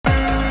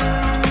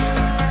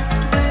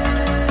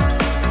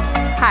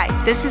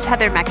This is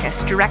Heather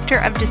Meckes, Director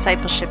of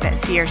Discipleship at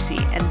CRC,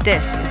 and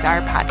this is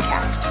our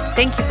podcast.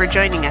 Thank you for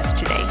joining us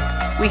today.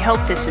 We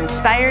hope this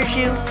inspires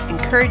you,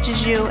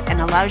 encourages you,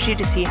 and allows you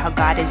to see how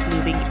God is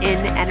moving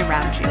in and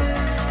around you.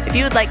 If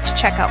you would like to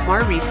check out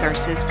more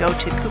resources, go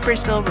to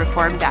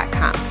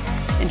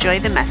coopersvillereform.com.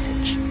 Enjoy the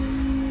message.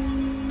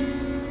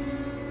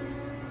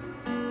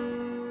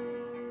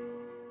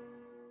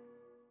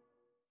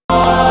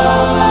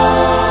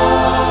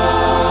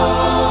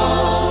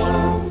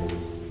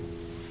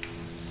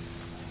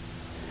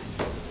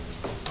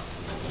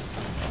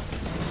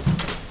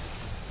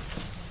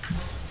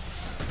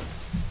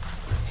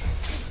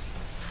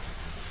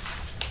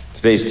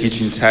 Today's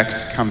teaching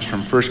text comes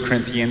from 1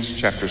 Corinthians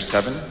chapter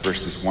 7,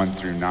 verses 1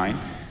 through 9.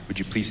 Would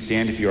you please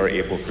stand if you are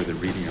able for the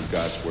reading of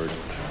God's word?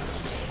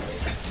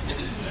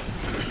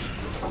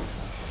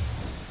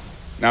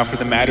 Now for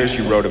the matters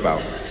you wrote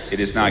about,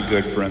 it is not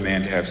good for a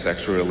man to have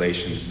sexual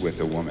relations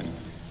with a woman.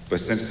 But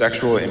since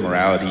sexual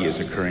immorality is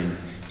occurring,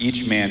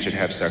 each man should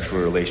have sexual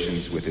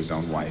relations with his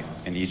own wife,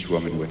 and each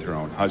woman with her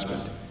own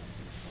husband.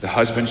 The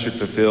husband should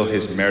fulfill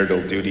his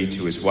marital duty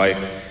to his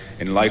wife,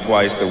 and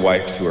likewise the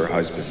wife to her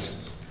husband.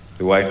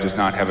 The wife does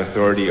not have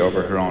authority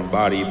over her own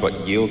body,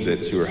 but yields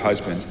it to her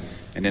husband.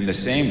 And in the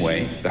same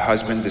way, the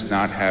husband does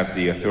not have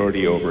the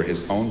authority over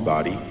his own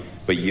body,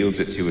 but yields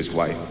it to his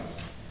wife.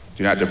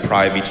 Do not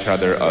deprive each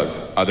other of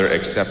other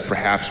except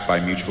perhaps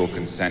by mutual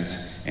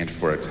consent and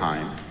for a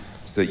time,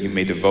 so that you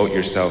may devote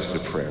yourselves to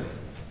prayer.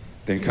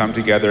 Then come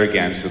together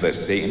again so that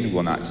Satan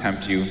will not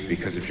tempt you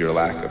because of your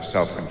lack of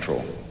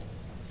self-control.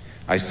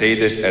 I say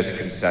this as a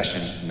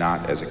concession,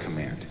 not as a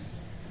command.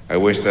 I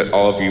wish that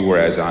all of you were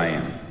as I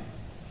am.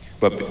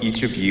 But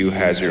each of you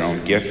has your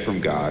own gift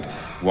from God.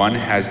 One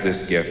has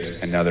this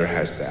gift, another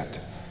has that.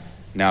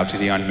 Now to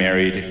the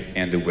unmarried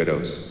and the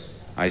widows,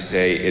 I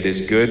say it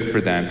is good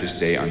for them to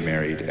stay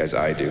unmarried as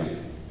I do.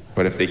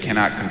 But if they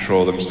cannot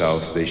control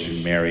themselves, they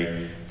should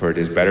marry, for it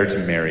is better to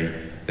marry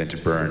than to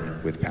burn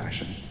with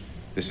passion.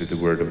 This is the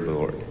word of the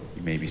Lord.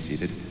 You may be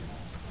seated.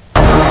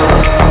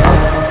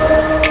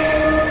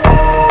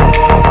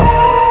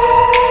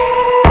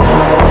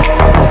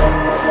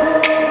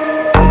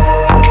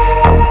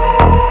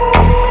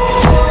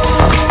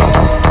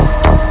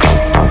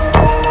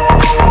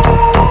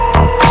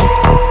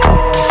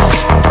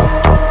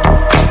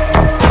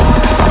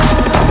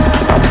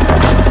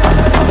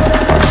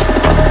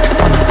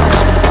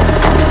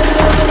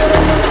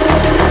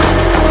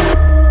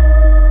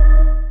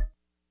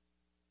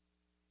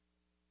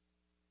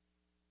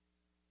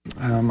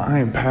 I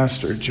am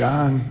Pastor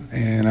John,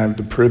 and I have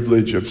the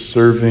privilege of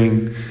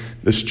serving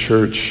this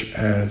church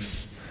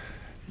as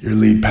your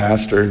lead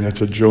pastor, and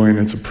it's a joy and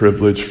it's a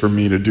privilege for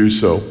me to do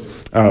so.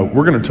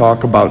 We're going to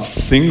talk about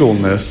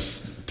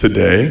singleness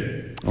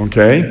today,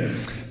 okay?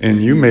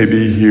 And you may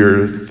be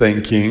here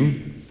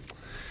thinking,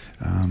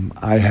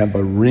 I have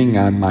a ring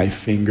on my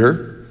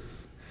finger.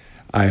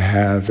 I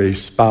have a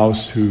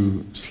spouse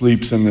who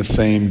sleeps in the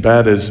same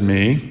bed as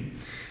me.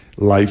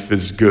 Life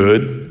is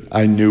good.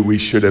 I knew we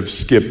should have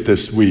skipped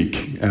this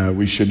week.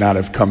 We should not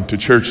have come to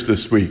church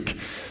this week.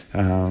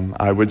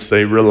 I would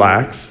say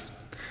relax.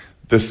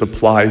 This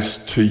applies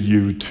to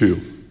you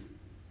too.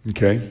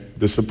 Okay?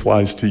 This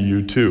applies to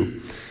you too.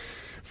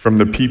 From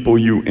the people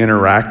you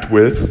interact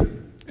with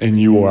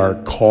and you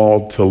are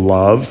called to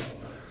love,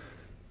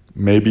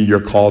 maybe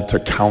you're called to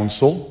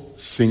counsel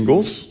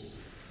singles,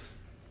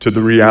 to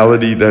the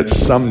reality that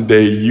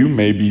someday you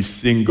may be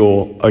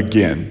single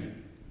again.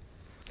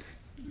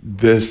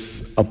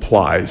 This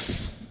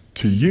applies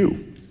to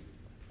you.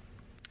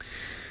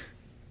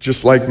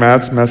 Just like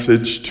Matt's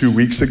message 2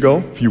 weeks ago,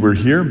 if you were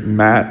here,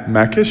 Matt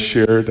Meckes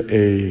shared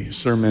a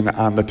sermon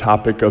on the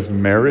topic of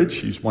marriage.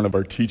 He's one of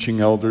our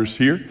teaching elders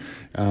here.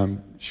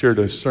 Shared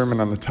a sermon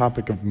on the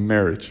topic of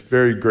marriage.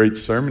 Very great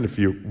sermon. If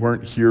you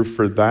weren't here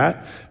for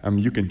that,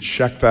 you can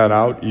check that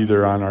out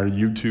either on our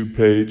YouTube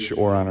page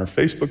or on our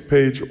Facebook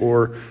page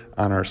or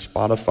on our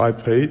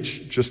Spotify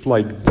page. Just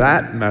like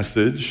that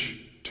message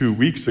 2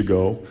 weeks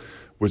ago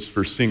was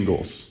for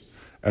singles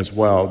as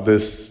well.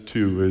 This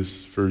too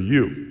is for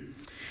you.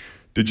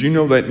 Did you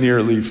know that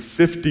nearly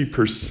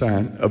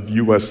 50% of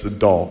U.S.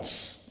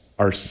 adults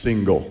are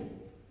single?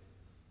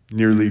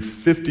 Nearly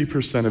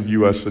 50% of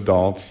U.S.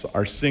 adults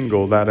are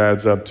single. That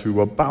adds up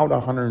to about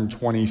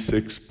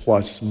 126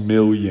 plus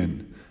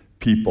million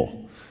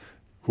people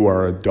who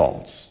are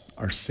adults,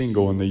 are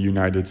single in the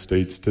United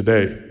States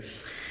today.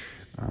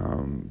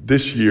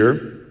 This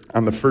year,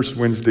 on the first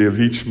Wednesday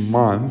of each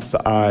month,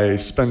 I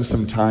spend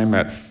some time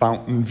at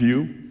Fountain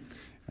View,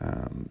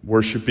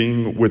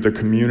 worshiping with a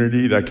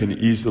community that can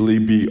easily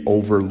be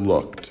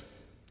overlooked,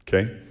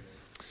 okay?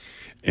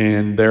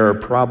 And there are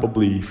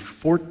probably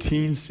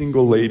 14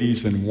 single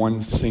ladies and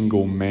one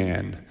single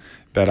man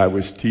that I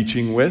was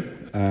teaching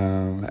with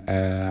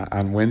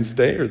on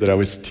Wednesday, or that I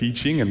was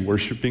teaching and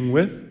worshiping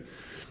with.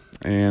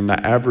 And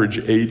the average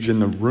age in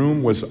the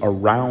room was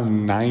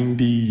around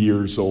 90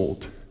 years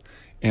old.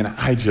 And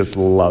I just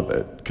love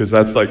it, because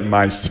that's like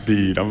my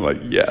speed. I'm like,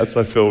 yes,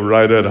 I feel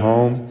right at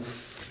home.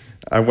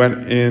 I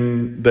went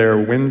in there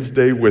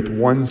Wednesday with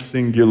one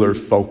singular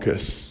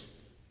focus: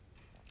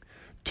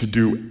 to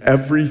do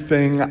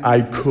everything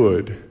I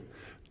could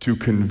to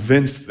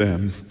convince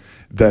them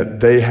that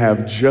they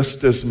have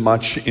just as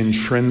much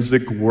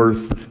intrinsic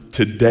worth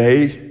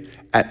today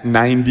at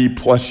 90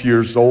 plus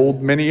years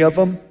old, many of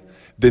them,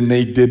 than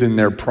they did in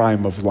their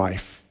prime of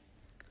life.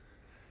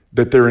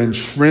 That their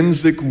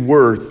intrinsic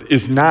worth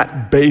is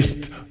not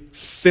based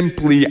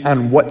simply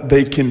on what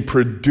they can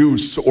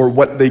produce or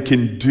what they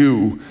can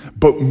do,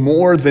 but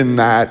more than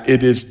that,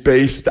 it is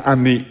based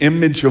on the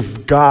image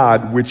of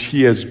God which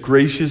He has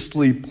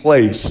graciously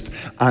placed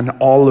on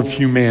all of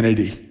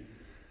humanity.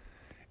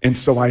 And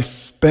so I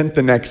spent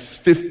the next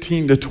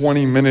 15 to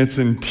 20 minutes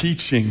in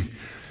teaching,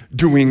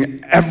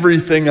 doing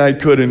everything I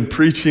could and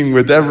preaching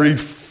with every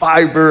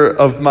fiber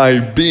of my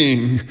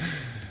being,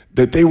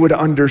 that they would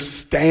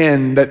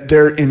understand that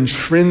their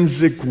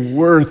intrinsic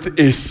worth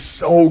is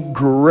so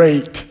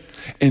great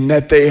and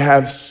that they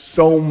have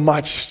so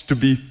much to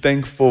be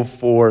thankful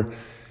for,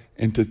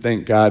 and to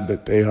thank God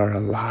that they are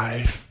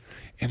alive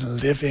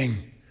and living.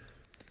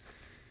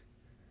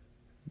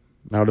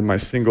 Now to my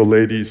single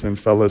ladies and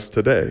fellas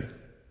today,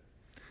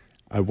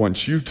 I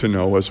want you to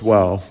know as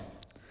well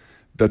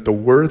that the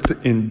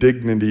worth and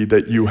dignity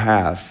that you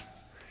have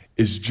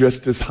is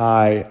just as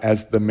high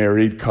as the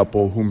married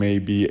couple who may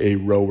be a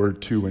row or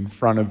two in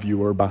front of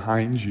you or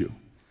behind you.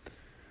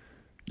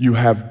 You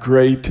have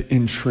great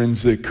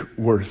intrinsic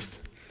worth.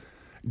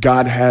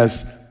 God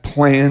has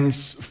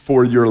plans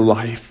for your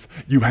life.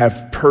 You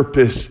have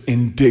purpose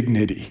and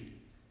dignity.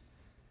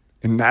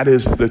 And that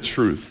is the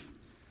truth.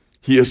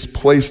 He has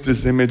placed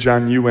His image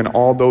on you, and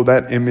although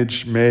that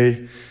image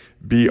may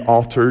be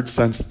altered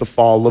since the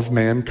fall of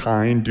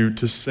mankind due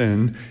to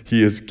sin,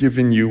 He has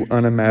given you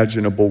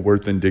unimaginable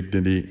worth and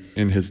dignity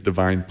in His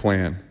divine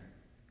plan.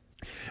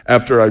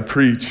 After I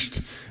preached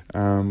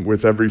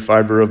with every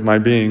fiber of my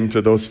being to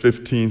those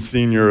 15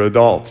 senior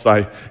adults,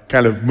 I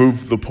kind of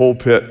moved the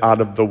pulpit out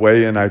of the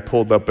way, and I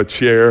pulled up a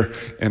chair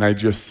and I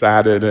just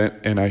sat in it,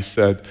 and I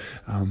said,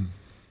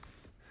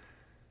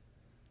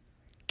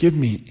 give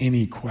me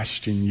any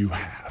question you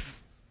have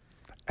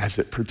as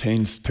it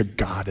pertains to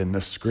God in the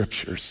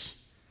Scriptures.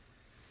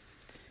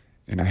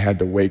 And I had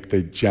to wake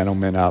the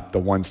gentleman up, the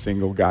one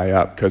single guy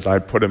up, because I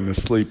put him to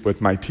sleep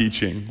with my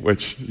teaching,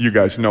 which you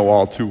guys know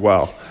all too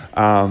well.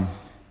 And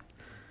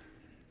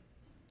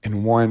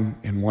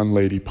one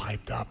lady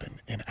piped up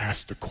and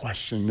asked a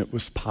question that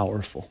was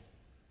powerful.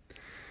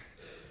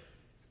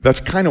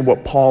 That's kind of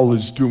what Paul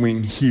is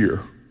doing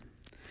here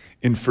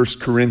in 1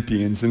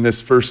 Corinthians, in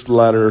this first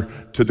letter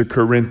to the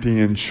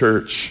Corinthian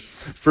church.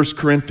 1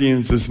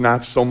 Corinthians is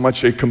not so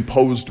much a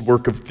composed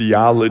work of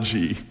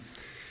theology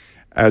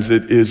as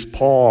it is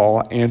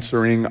Paul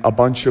answering a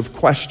bunch of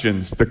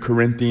questions the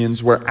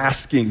Corinthians were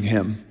asking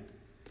him.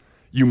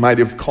 You might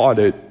have caught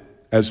it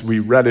as we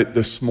read it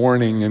this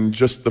morning in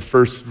just the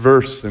first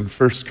verse in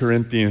 1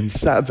 Corinthians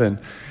 7.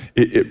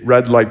 It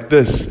read like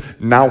this: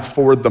 now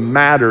for the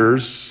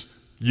matters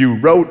you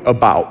wrote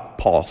about,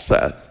 Paul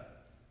said.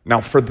 Now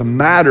for the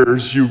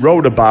matters you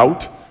wrote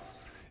about,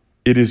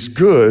 it is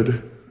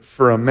good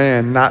for a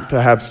man not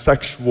to have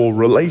sexual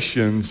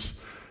relations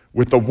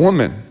with a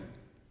woman.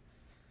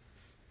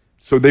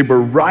 So they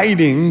were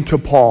writing to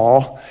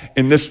Paul,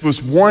 and this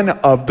was one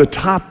of the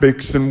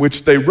topics in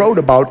which they wrote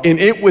about, and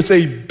it was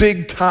a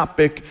big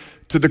topic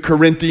to the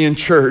Corinthian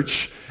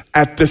church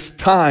at this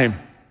time.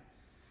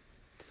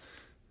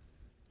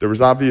 There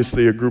was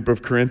obviously a group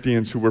of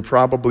Corinthians who were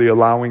probably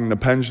allowing the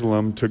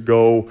pendulum to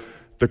go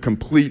the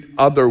complete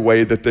other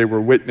way that they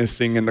were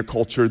witnessing in the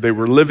culture they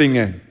were living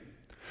in.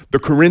 The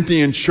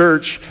Corinthian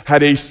church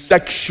had a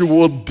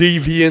sexual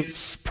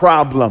deviance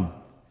problem.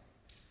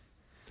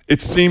 It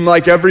seemed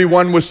like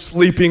everyone was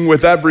sleeping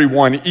with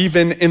everyone,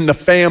 even in the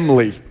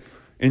family.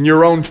 In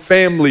your own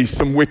family,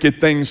 some wicked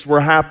things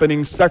were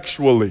happening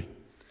sexually.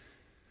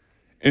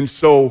 And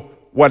so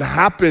what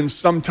happens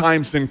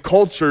sometimes in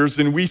cultures,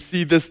 and we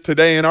see this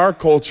today in our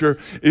culture,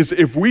 is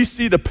if we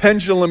see the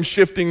pendulum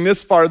shifting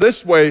this far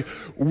this way,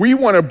 we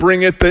want to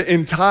bring it the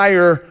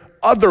entire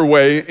other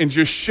way and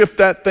just shift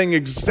that thing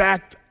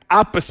exact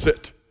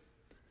opposite.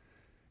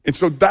 And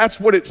so that's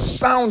what it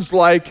sounds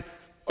like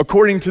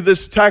according to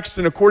this text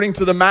and according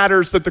to the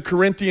matters that the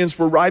Corinthians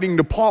were writing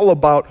to Paul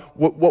about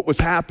what was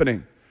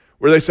happening.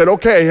 Where they said,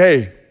 okay,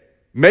 hey,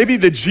 maybe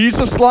the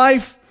Jesus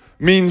life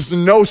means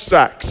no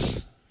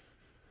sex.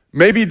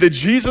 Maybe the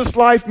Jesus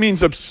life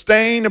means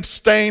abstain,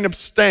 abstain,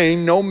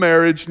 abstain, no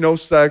marriage, no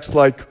sex,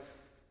 like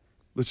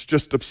let's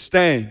just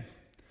abstain.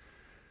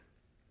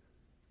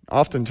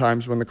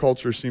 Oftentimes when the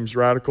culture seems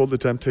radical, the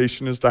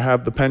temptation is to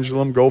have the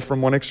pendulum go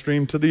from one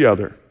extreme to the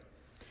other.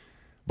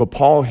 But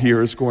Paul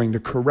here is going to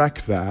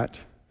correct that.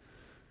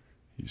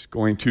 He's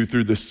going to,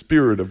 through the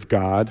Spirit of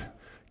God,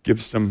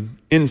 give some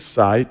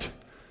insight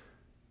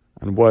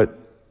on what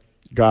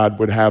God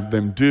would have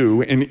them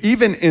do. And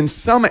even in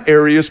some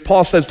areas,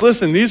 Paul says,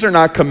 listen, these are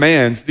not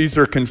commands, these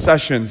are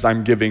concessions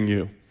I'm giving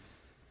you.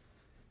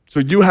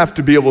 So you have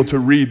to be able to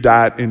read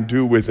that and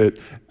do with it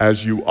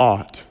as you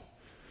ought.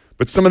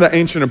 But some of the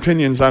ancient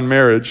opinions on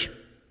marriage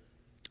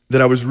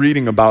that I was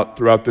reading about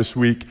throughout this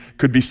week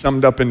could be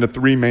summed up into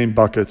three main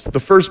buckets. The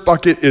first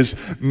bucket is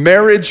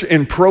marriage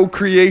and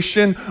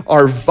procreation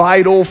are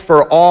vital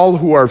for all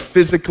who are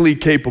physically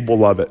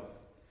capable of it.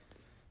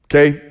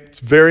 Okay? It's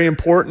very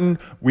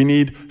important. We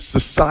need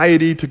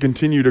society to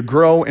continue to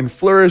grow and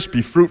flourish,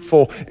 be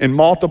fruitful and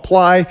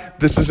multiply.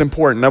 This is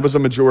important. That was a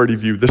majority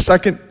view. The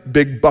second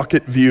big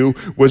bucket view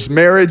was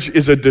marriage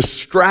is a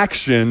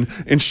distraction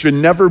and should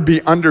never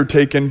be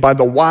undertaken by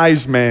the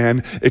wise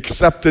man,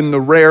 except in the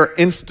rare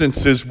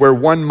instances where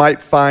one might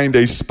find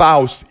a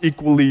spouse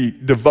equally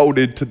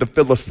devoted to the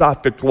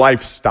philosophic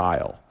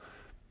lifestyle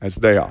as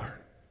they are.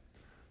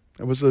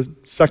 That was a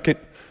second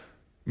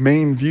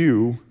main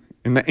view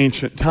in the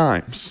ancient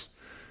times.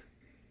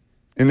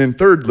 And then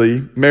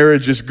thirdly,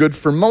 marriage is good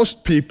for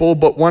most people,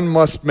 but one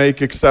must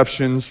make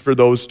exceptions for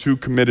those too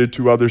committed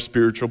to other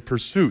spiritual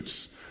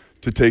pursuits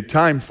to take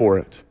time for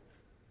it.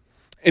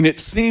 And it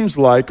seems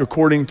like,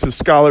 according to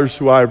scholars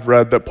who I've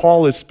read, that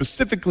Paul is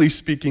specifically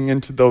speaking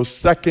into those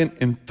second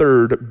and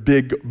third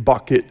big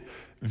bucket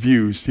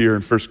views here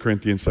in 1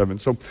 Corinthians 7.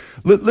 So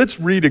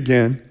let's read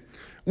again.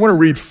 I want to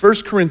read 1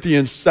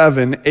 Corinthians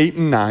 7, 8,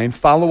 and 9,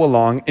 follow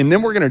along, and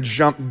then we're going to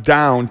jump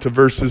down to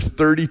verses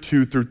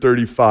 32 through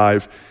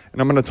 35, and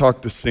I'm going to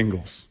talk to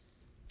singles.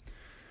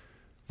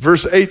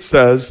 Verse 8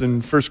 says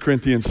in 1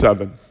 Corinthians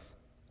 7,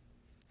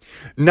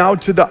 "Now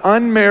to the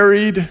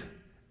unmarried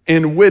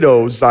and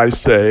widows I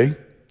say,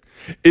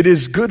 it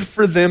is good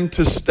for them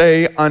to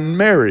stay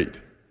unmarried,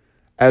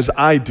 as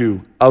I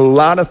do." A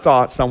lot of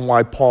thoughts on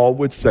why Paul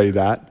would say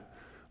that.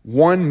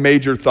 One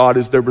major thought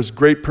is there was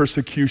great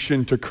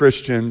persecution to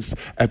Christians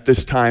at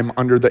this time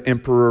under the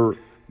Emperor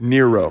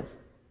Nero.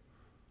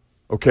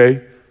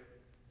 Okay?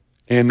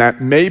 And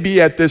that maybe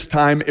at this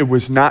time it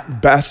was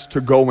not best to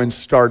go and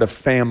start a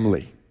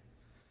family.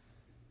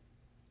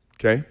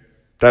 Okay?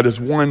 That is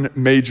one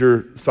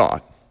major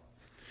thought.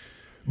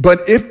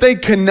 But if they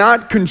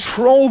cannot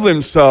control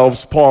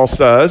themselves, Paul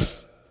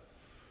says,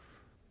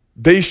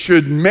 they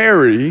should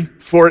marry,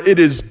 for it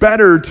is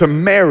better to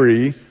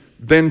marry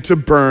than to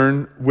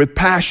burn with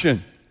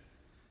passion.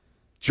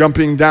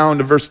 Jumping down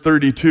to verse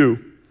 32.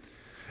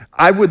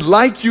 "I would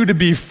like you to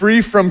be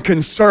free from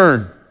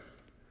concern.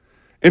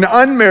 An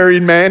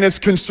unmarried man is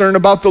concerned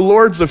about the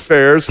Lord's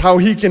affairs, how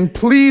he can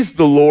please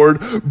the Lord,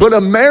 but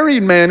a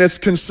married man is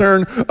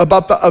concerned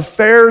about the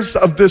affairs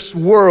of this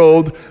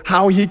world,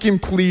 how he can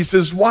please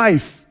his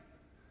wife.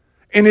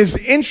 And his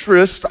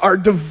interests are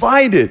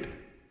divided.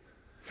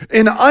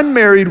 An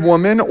unmarried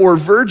woman or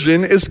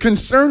virgin is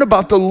concerned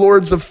about the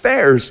Lord's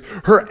affairs.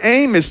 Her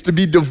aim is to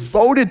be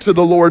devoted to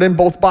the Lord in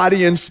both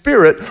body and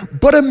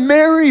spirit. But a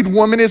married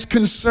woman is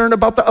concerned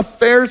about the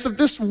affairs of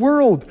this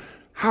world,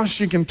 how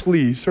she can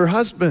please her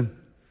husband.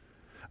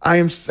 I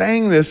am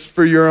saying this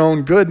for your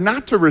own good,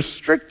 not to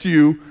restrict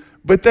you,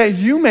 but that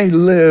you may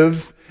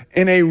live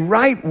in a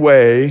right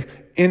way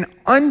in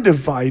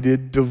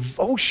undivided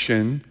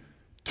devotion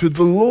to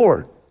the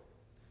Lord."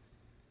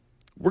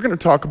 We're going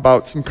to talk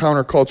about some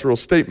countercultural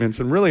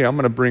statements, and really I'm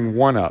going to bring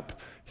one up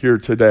here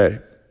today.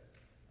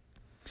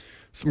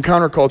 Some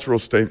countercultural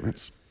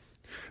statements.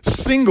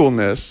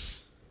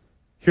 Singleness,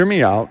 hear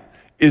me out,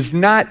 is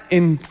not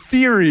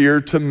inferior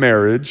to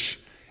marriage,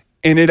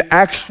 and it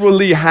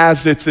actually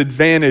has its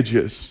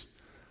advantages.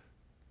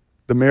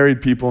 The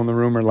married people in the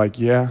room are like,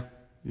 yeah,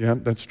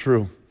 that's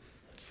true.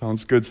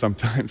 Sounds good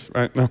sometimes,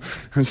 right? No.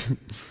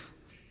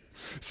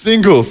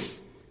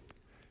 Singles,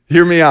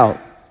 hear me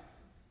out.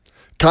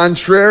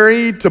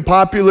 Contrary to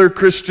popular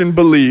Christian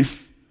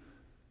belief,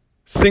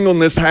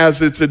 singleness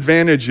has its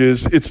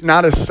advantages. It's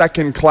not a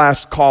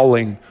second-class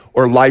calling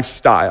or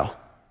lifestyle.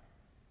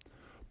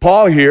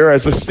 Paul here,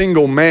 as a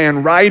single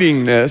man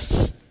writing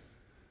this,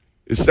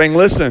 is saying,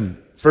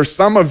 listen, for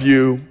some of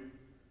you,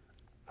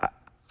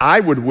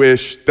 I would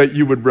wish that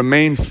you would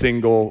remain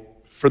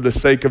single for the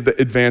sake of the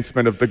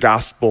advancement of the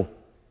gospel.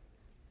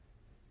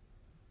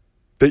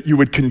 That you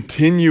would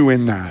continue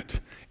in that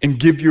and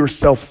give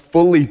yourself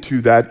fully to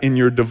that in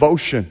your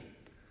devotion.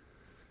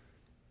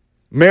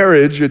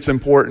 Marriage, it's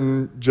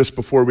important, just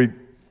before we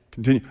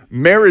continue,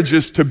 marriage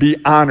is to be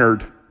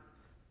honored.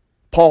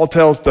 Paul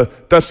tells the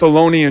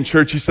Thessalonian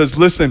church, he says,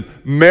 listen,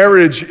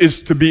 marriage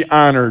is to be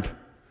honored.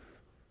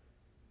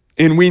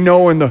 And we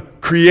know in the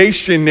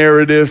creation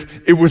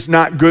narrative, it was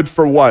not good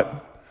for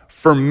what?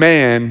 For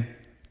man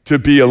to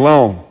be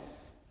alone.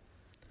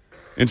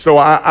 And so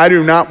I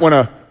do not want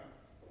to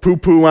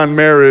poo-poo on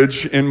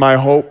marriage in my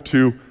hope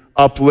to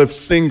uplift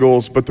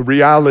singles, but the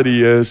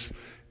reality is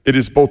it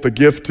is both a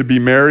gift to be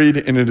married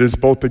and it is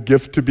both a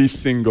gift to be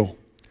single.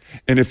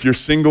 And if you're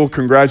single,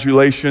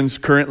 congratulations.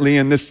 Currently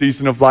in this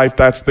season of life,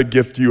 that's the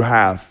gift you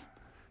have.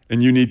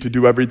 And you need to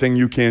do everything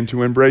you can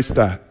to embrace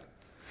that.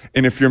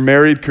 And if you're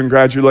married,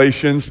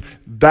 congratulations.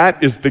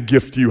 That is the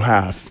gift you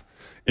have.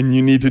 And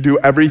you need to do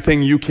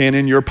everything you can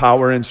in your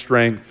power and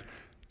strength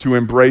to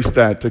embrace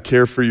that, to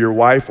care for your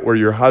wife or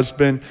your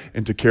husband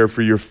and to care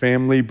for your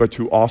family, but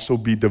to also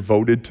be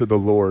devoted to the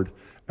Lord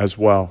as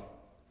well.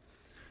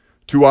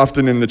 Too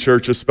often in the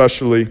church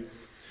especially,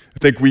 I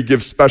think we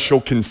give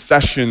special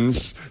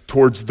concessions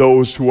towards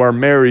those who are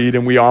married,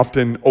 and we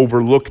often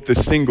overlook the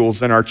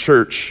singles in our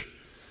church.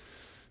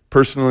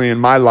 Personally, in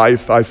my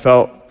life, I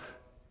felt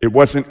it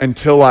wasn't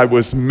until I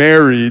was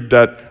married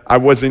that I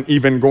wasn't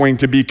even going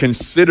to be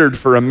considered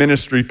for a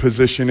ministry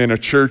position in a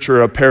church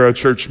or a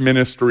parachurch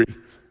ministry. It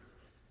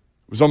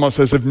was almost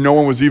as if no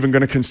one was even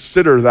going to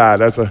consider that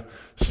as a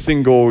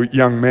single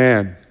young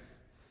man.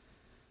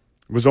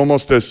 It was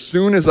almost as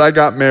soon as I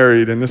got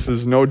married, and this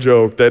is no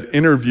joke, that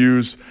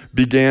interviews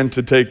began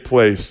to take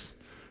place.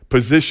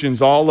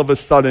 Positions all of a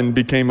sudden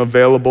became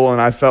available, and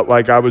I felt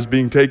like I was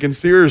being taken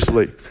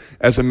seriously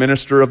as a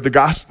minister of the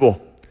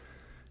gospel.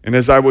 And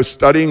as I was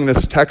studying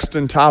this text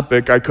and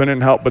topic, I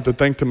couldn't help but to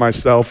think to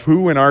myself,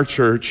 who in our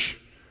church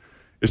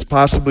is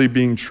possibly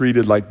being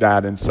treated like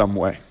that in some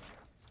way,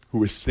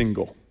 who is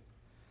single?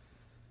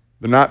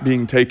 They're not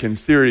being taken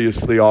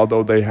seriously,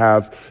 although they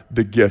have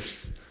the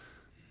gifts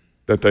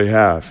that they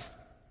have.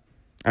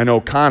 I know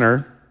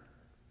Connor,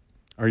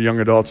 our young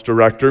adults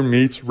director,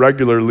 meets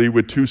regularly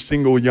with two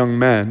single young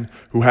men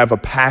who have a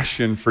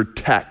passion for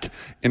tech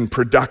and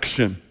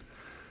production.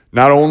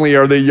 Not only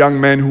are they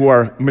young men who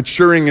are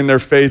maturing in their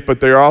faith, but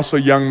they're also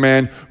young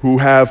men who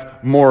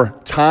have more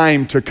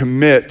time to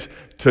commit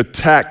to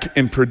tech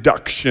and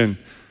production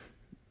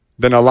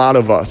than a lot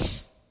of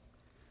us.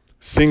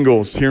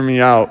 Singles, hear me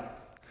out.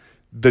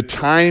 The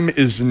time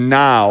is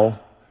now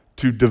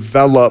to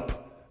develop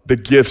the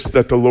gifts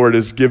that the Lord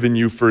has given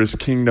you for His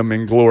kingdom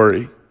and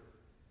glory.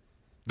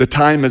 The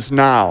time is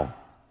now.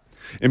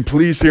 And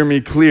please hear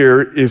me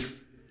clear,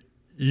 if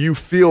you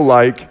feel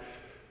like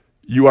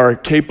you are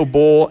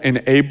capable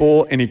and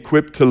able and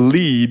equipped to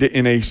lead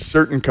in a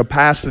certain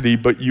capacity,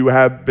 but you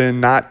have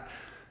been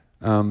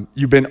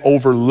you've been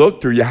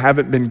overlooked or you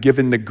haven't been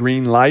given the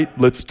green light,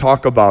 let's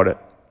talk about it.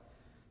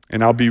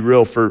 And I'll be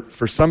real,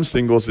 for some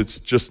singles, it's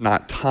just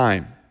not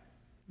time.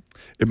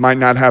 It might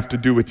not have to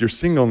do with your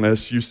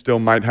singleness. You still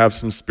might have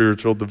some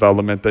spiritual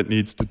development that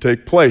needs to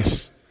take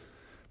place.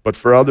 But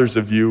for others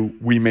of you,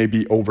 we may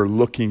be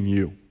overlooking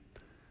you.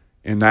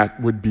 And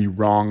that would be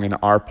wrong in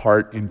our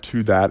part. And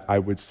to that, I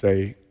would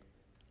say,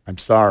 I'm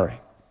sorry.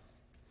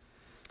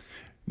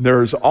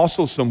 There is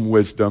also some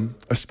wisdom,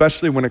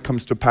 especially when it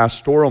comes to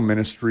pastoral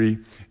ministry,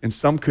 and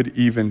some could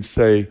even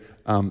say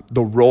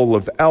the role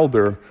of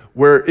elder,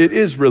 where it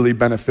is really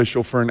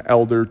beneficial for an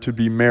elder to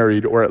be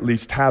married or at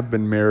least have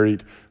been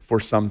married for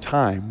some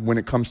time. When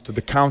it comes to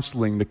the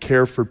counseling, the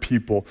care for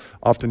people,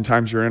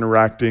 oftentimes you're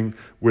interacting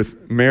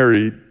with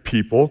married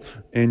people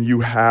and you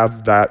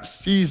have that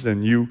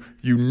season. You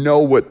know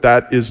what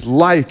that is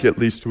like, at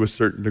least to a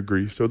certain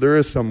degree. So there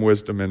is some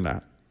wisdom in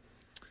that.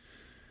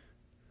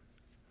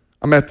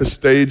 I'm at the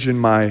stage in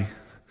my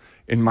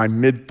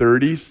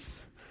mid-30s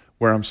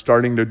where I'm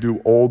starting to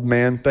do old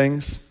man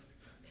things.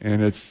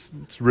 And it's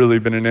really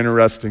been an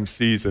interesting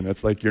season.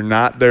 It's like you're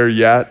not there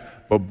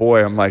yet, but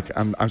boy,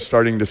 I'm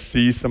starting to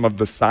see some of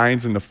the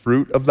signs and the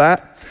fruit of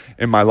that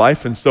in my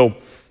life. And so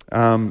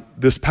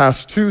this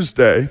past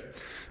Tuesday,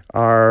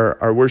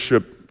 our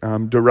worship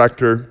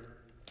director,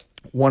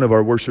 one of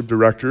our worship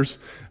directors,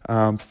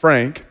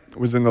 Frank,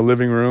 was in the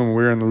living room.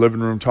 We were in the living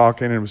room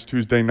talking, and it was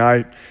Tuesday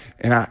night.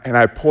 And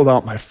I pulled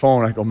out my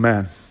phone. I go,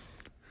 man,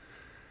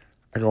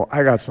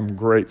 I got some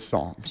great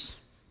songs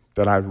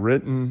that I've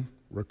written,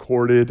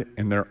 recorded,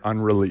 and they're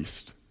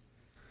unreleased.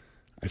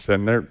 I said,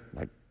 and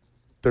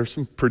there's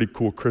some pretty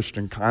cool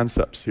Christian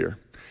concepts here.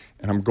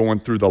 And I'm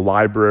going through the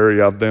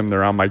library of them.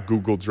 They're on my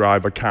Google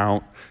Drive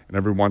account, and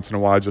every once in a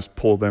while I just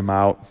pull them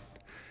out.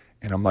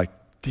 And I'm like,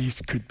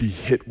 these could be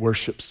hit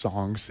worship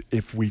songs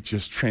if we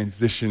just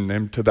transition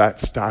them to that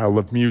style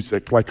of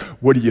music. Like,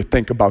 what do you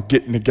think about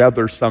getting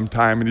together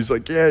sometime? And he's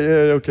like, yeah,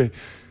 okay.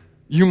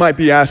 You might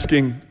be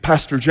asking,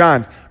 Pastor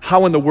John,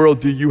 how in the world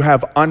do you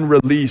have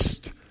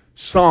unreleased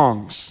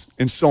songs,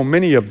 and so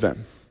many of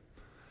them?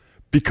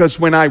 Because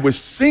when I was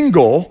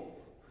single,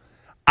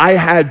 I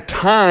had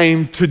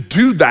time to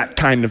do that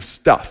kind of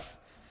stuff.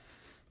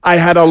 I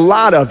had a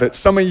lot of it.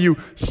 Some of you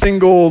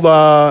single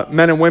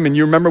men and women,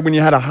 you remember when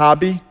you had a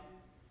hobby?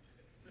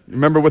 You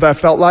remember what that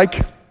felt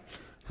like?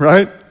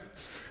 Right?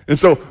 And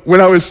so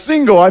when I was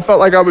single, I felt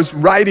like I was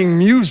writing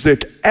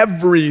music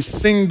every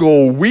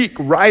single week,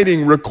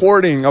 writing,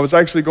 recording. I was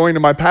actually going to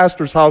my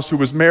pastor's house who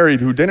was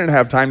married, who didn't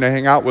have time to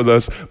hang out with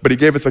us, but he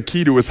gave us a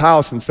key to his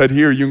house and said,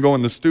 here, you can go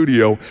in the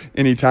studio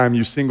anytime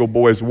you single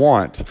boys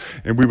want.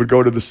 And we would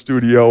go to the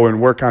studio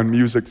and work on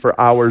music for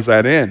hours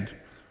at end.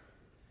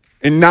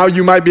 And now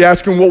you might be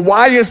asking, well,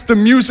 why is the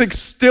music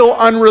still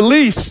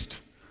unreleased?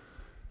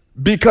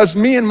 Because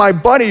me and my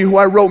buddy who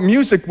I wrote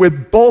music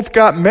with both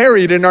got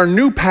married, and our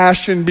new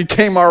passion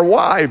became our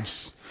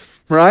wives,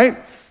 right?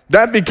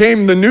 That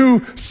became the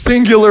new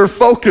singular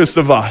focus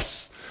of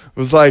us. It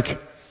was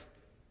like,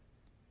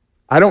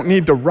 I don't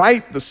need to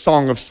write the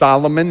Song of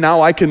Solomon.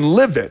 Now I can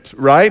live it,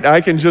 right?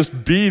 I can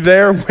just be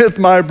there with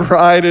my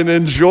bride and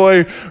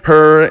enjoy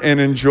her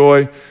and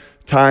enjoy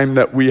time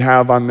that we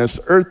have on this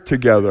earth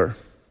together.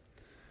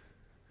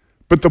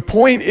 But the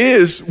point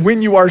is,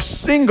 when you are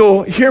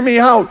single, hear me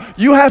out,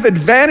 you have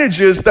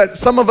advantages that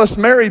some of us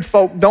married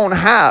folk don't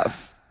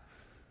have.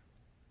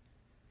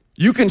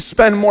 You can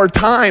spend more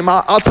time.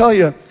 I'll tell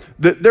you,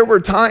 that there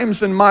were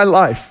times in my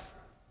life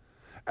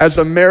as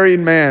a married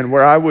man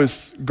where I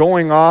was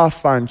going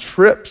off on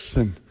trips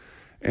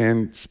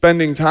and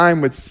spending time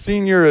with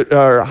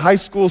high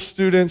school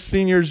students,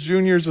 seniors,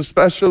 juniors,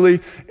 especially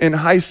in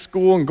high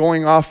school, and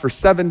going off for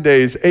 7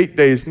 days, 8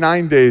 days,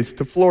 9 days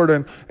to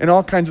Florida and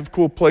all kinds of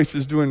cool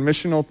places doing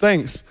missional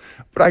things.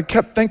 But I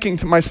kept thinking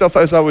to myself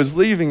as I was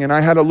leaving, and I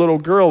had a little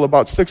girl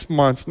about 6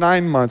 months,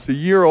 9 months, a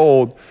year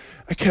old,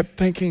 I kept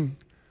thinking,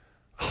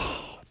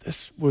 oh,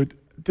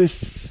 this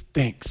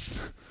stinks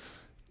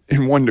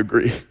in one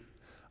degree.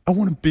 I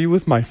want to be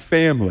with my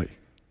family.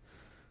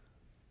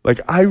 Like,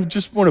 I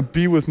just want to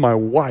be with my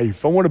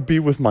wife. I want to be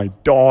with my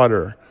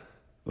daughter.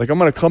 Like, I'm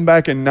going to come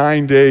back in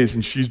 9 days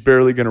and she's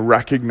barely going to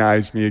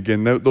recognize me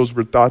again. Those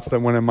were thoughts that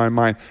went in my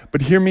mind.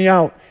 But hear me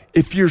out.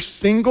 If you're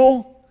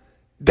single,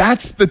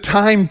 that's the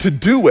time to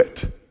do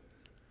it.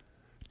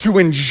 To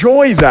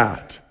enjoy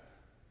that.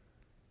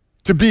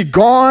 To be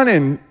gone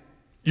and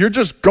you're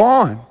just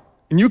gone.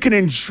 And you can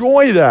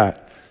enjoy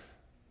that.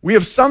 We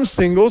have some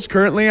singles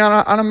currently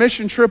on a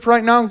mission trip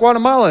right now in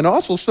Guatemala, and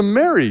also some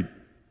married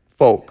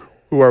folk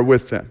who are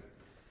with them.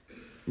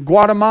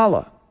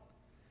 Guatemala.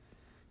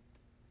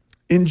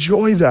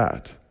 Enjoy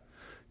that.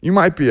 You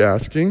might be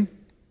asking,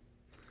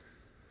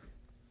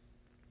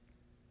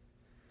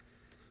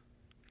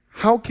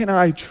 how can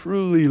I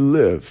truly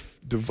live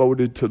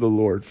devoted to the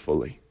Lord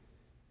fully?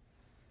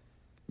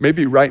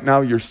 Maybe right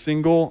now you're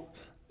single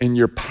and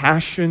your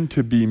passion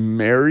to be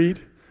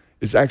married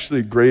is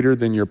actually greater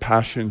than your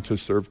passion to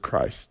serve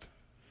Christ.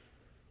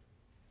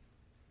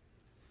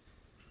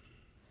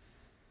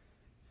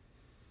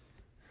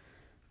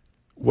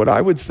 What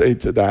I would say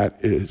to that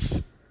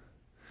is,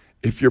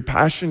 if your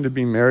passion to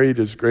be married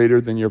is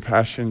greater than your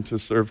passion to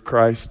serve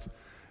Christ,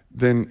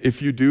 then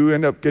if you do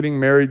end up getting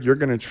married, you're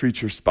going to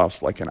treat your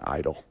spouse like an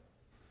idol.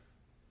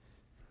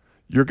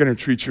 You're going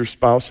to treat your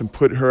spouse and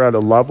put her at a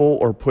level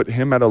or put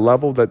him at a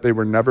level that they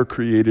were never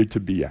created to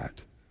be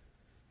at.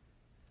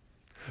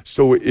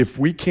 So if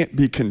we can't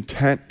be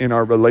content in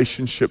our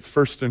relationship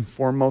first and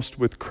foremost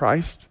with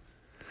Christ,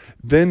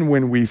 then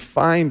when we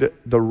find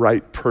the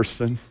right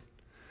person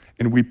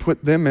and we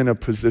put them in a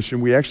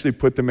position, we actually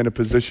put them in a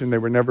position they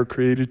were never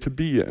created to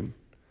be in.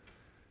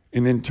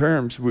 And in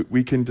terms,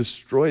 we can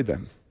destroy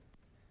them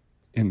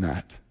in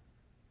that.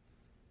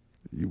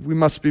 We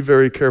must be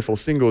very careful.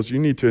 Singles, you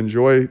need to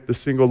enjoy the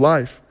single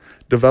life.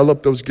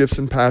 Develop those gifts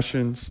and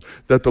passions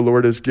that the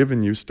Lord has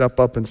given you. Step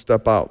up and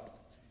step out.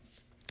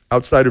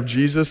 Outside of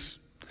Jesus,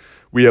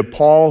 we have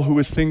Paul, who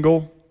is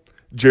single,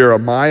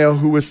 Jeremiah,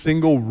 who was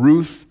single,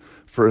 Ruth,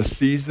 for a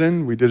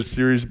season. We did a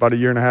series about 1.5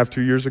 years,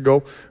 2 years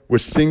ago,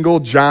 was single.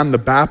 John the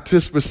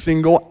Baptist was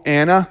single.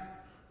 Anna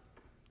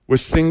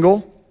was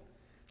single,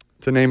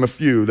 to name a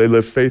few. They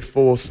lived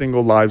faithful,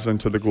 single lives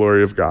unto the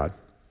glory of God.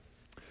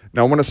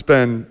 Now I want to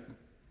spend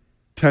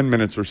 10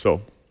 minutes or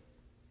so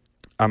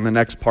on the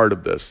next part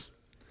of this.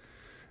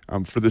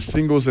 For the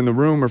singles in the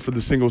room or for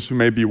the singles who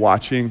may be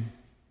watching,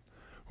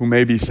 who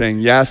may be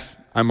saying, yes,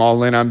 I'm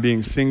all in on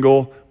being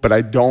single, but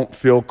I don't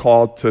feel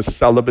called to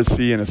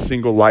celibacy and a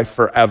single life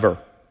forever.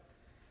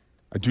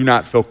 I do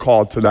not feel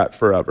called to that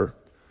forever.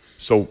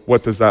 So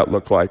what does that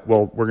look like?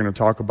 Well, we're going to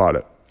talk about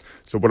it.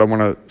 So what I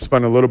want to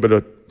spend a little bit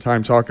of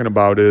time talking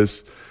about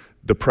is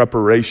the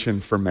preparation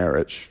for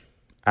marriage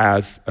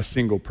as a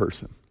single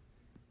person.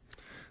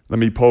 Let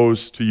me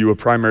pose to you a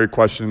primary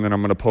question, and then I'm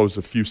going to pose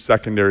a few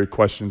secondary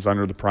questions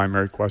under the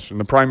primary question.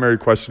 The primary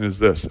question is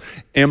this: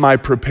 am I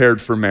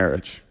prepared for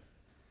marriage?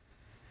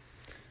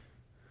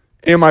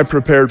 Am I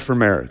prepared for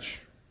marriage?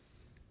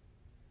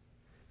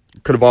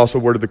 Could have also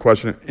worded the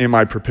question, am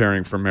I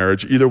preparing for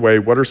marriage? Either way,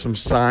 what are some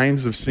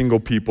signs of single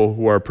people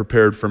who are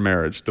prepared for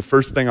marriage? The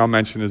first thing I'll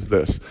mention is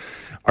this: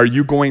 are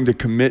you going to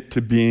commit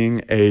to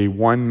being a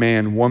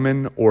one-man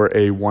woman or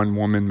a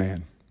one-woman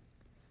man?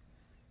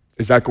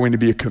 Is that going to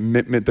be a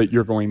commitment that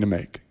you're going to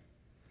make?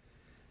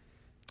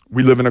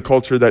 We live in a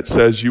culture that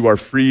says you are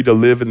free to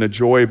live in the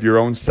joy of your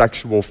own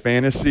sexual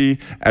fantasy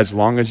as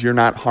long as you're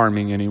not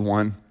harming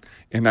anyone,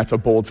 and that's a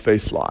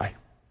bold-faced lie.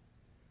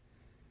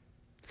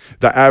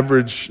 The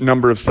average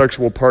number of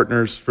sexual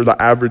partners for the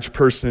average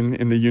person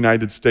in the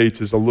United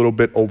States is a little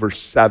bit over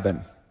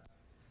 7.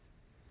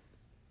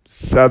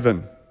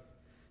 7.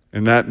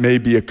 And that may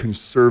be a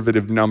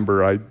conservative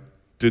number. I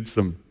did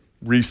some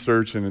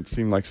research and it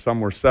seemed like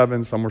some were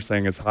 7, some were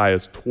saying as high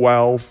as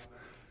 12,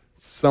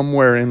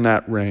 somewhere in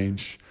that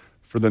range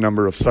for the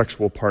number of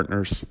sexual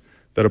partners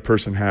that a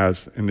person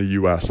has in the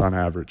U.S. on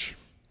average.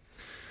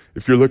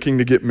 If you're looking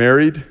to get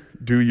married,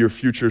 do your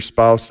future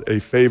spouse a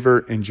favor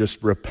and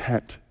just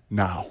repent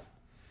now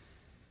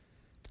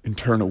and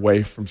turn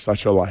away from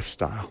such a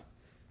lifestyle.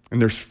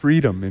 And there's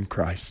freedom in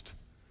Christ.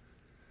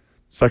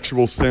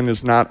 Sexual sin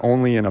is not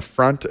only an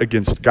affront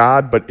against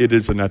God, but it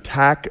is an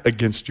attack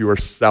against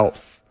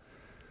yourself.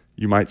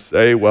 You might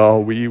say,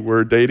 well, we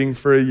were dating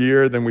for a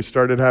year, then we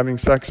started having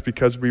sex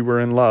because we were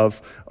in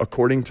love.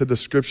 According to the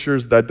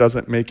scriptures, that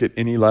doesn't make it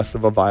any less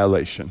of a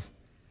violation.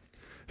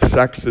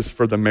 Sex is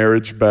for the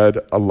marriage bed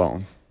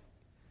alone.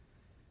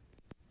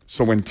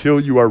 So until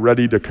you are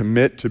ready to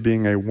commit to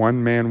being a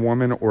one-man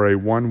woman or a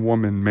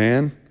one-woman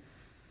man,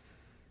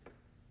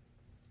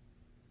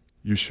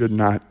 you should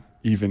not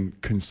even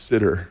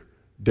consider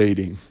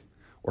dating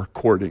or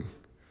courting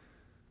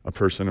a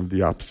person of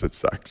the opposite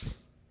sex.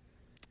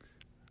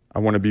 I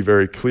want to be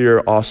very clear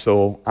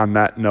also on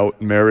that note,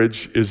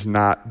 marriage is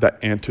not the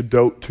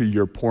antidote to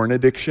your porn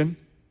addiction.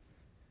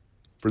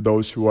 For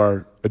those who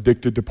are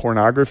addicted to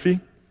pornography,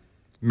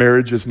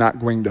 marriage is not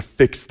going to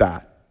fix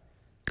that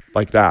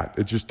like that.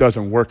 It just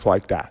doesn't work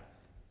like that.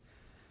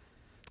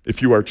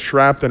 If you are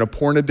trapped in a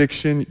porn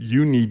addiction,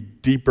 you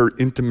need deeper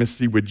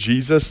intimacy with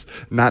Jesus,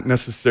 not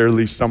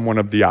necessarily someone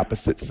of the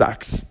opposite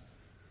sex.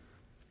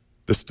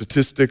 The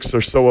statistics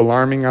are so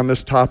alarming on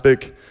this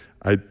topic.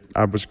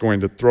 I was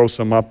going to throw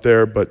some up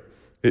there, but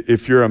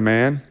if you're a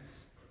man,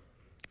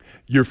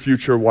 your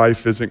future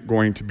wife isn't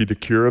going to be the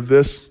cure of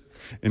this.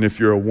 And if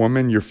you're a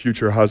woman, your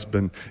future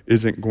husband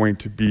isn't going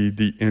to be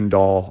the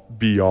end-all,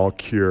 be-all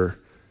cure.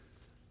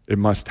 It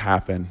must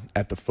happen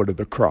at the foot of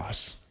the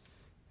cross.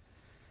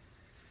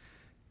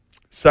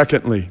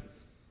 Secondly,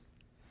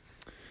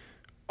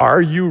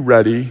 are you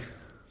ready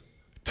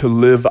to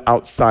live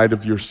outside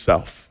of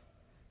yourself?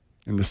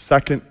 And the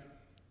second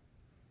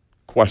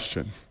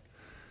question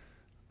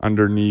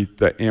underneath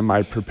the am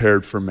I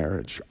prepared for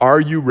marriage?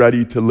 Are you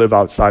ready to live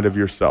outside of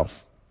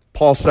yourself?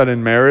 Paul said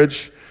in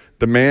marriage,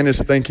 the man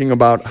is thinking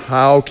about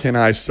how can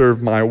I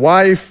serve my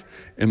wife,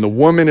 and the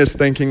woman is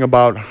thinking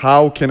about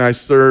how can I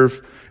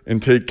serve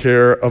and take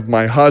care of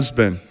my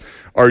husband.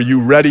 Are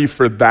you ready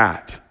for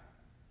that?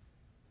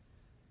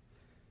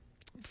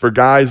 For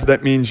guys,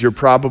 that means you're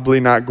probably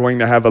not going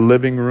to have a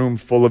living room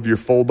full of your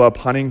fold-up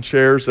hunting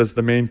chairs as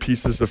the main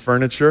pieces of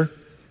furniture.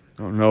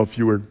 I don't know if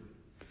you were,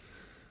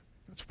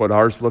 that's what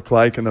ours looked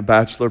like in the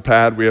bachelor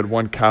pad. We had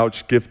one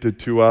couch gifted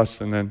to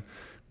us, and then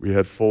we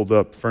had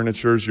fold-up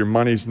furnitures. Your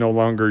money's no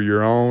longer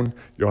your own.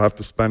 You'll have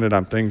to spend it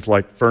on things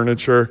like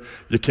furniture.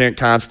 You can't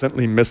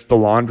constantly miss the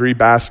laundry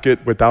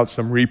basket without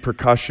some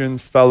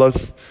repercussions,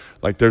 fellas.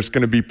 Like there's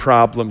going to be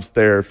problems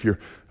there if you're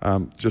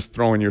just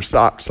throwing your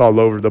socks all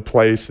over the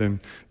place and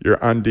your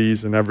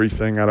undies and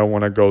everything. I don't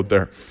want to go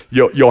there.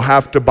 You'll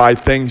have to buy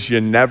things you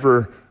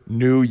never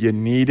knew you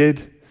needed.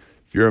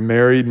 If you're a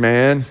married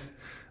man,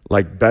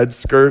 like bed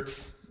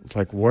skirts. It's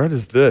like, what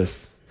is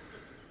this?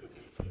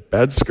 It's a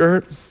bed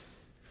skirt?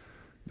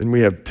 Then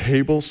we have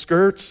table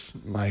skirts.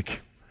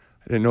 Like,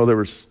 I didn't know there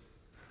was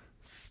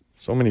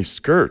so many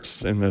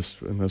skirts in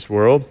this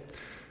world.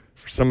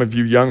 For some of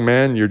you young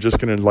men, you're just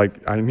going to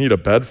like, I need a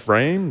bed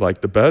frame.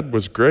 Like the bed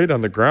was great on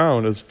the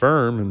ground, it's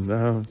firm, and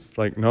now it's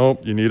like,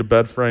 nope, you need a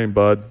bed frame,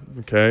 bud.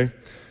 Okay,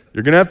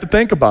 you're going to have to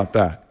think about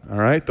that. All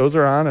right, those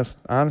are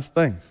honest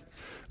things.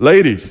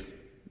 Ladies,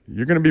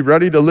 you're going to be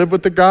ready to live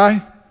with the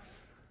guy.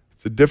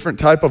 It's a different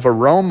type of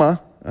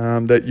aroma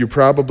that you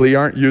probably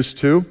aren't used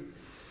to.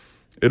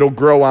 It'll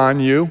grow on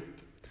you.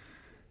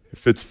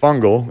 If it's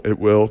fungal, it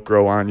will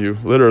grow on you,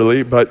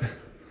 literally, but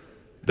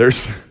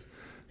there's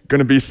going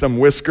to be some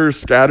whiskers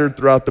scattered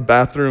throughout the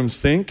bathroom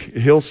sink.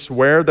 He'll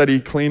swear that he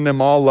cleaned them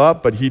all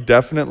up, but he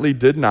definitely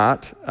did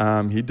not.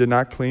 He did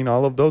not clean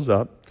all of those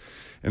up.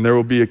 And there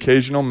will be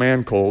occasional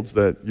man colds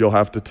that you'll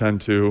have to tend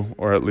to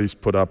or at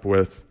least put up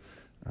with.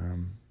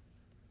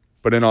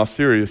 But in all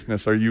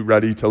seriousness, are you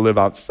ready to live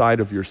outside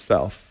of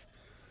yourself?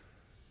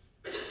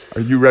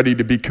 Are you ready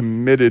to be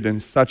committed in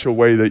such a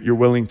way that you're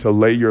willing to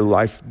lay your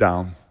life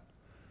down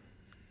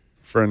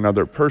for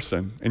another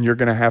person? And you're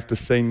going to have to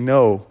say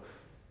no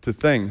to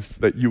things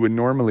that you would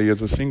normally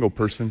as a single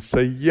person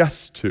say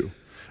yes to.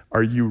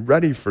 Are you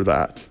ready for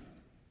that?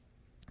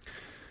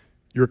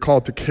 You're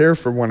called to care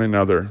for one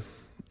another.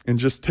 And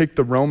just take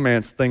the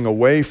romance thing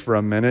away for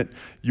a minute.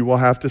 You will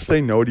have to say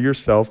no to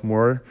yourself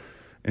more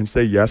and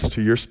say yes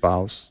to your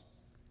spouse.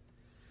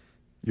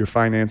 Your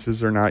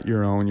finances are not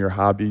your own. Your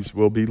hobbies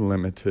will be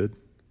limited.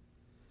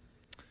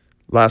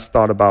 Last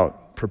thought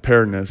about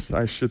preparedness.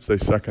 I should say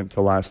second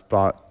to last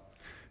thought.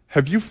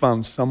 Have you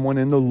found someone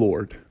in the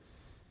Lord?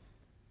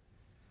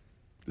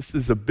 This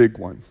is a big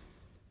one.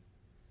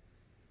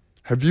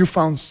 Have you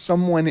found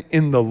someone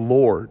in the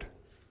Lord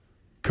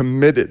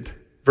committed?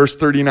 Verse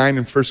 39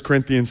 in 1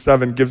 Corinthians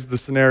 7 gives the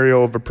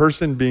scenario of a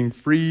person being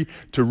free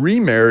to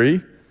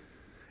remarry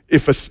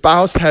if a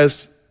spouse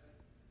has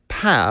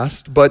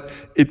passed, but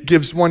it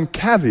gives one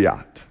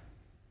caveat.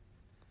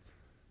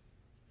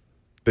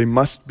 They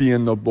must be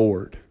in the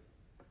Lord.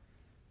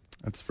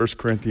 That's 1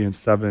 Corinthians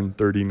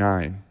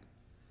 7:39.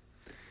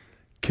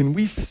 Can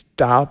we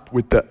stop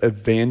with the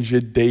evangel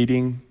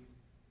dating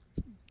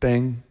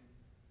thing?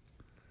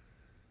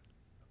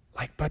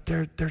 Like, but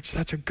they're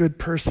such a good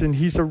person.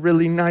 He's a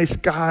really nice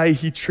guy.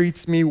 He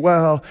treats me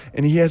well,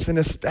 and he has an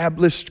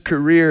established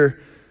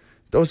career.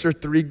 Those are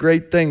three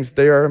great things.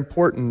 They are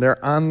important.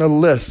 They're on the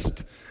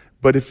list.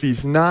 But if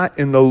he's not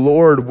in the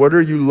Lord, what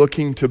are you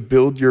looking to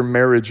build your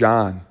marriage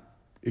on?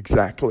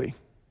 exactly.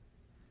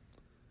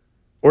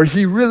 Or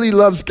he really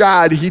loves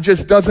God, he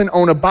just doesn't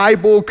own a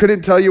Bible,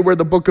 couldn't tell you where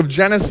the book of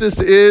Genesis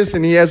is,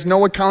 and he has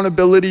no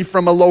accountability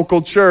from a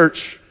local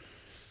church.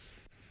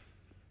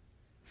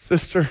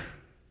 Sister,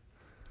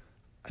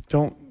 I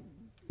don't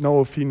know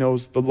if he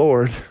knows the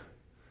Lord.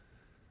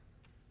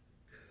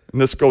 And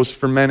this goes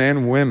for men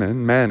and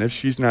women. Men, if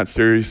she's not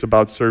serious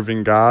about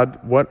serving God,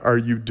 what are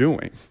you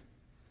doing?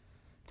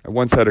 I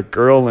once had a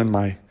girl in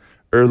my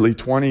early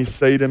 20s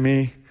say to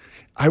me,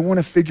 I want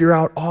to figure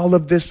out all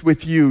of this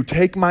with you.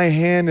 Take my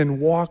hand and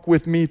walk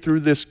with me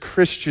through this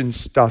Christian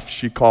stuff,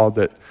 she called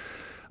it.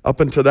 Up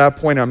until that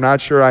point, I'm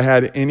not sure I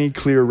had any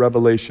clear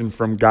revelation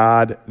from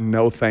God.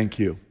 No, thank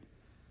you.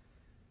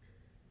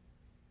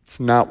 It's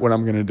not what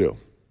I'm going to do.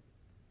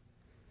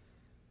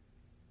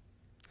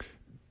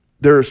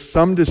 There are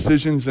some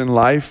decisions in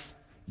life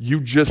you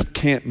just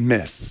can't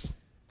miss,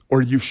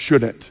 or you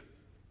shouldn't.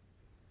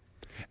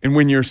 And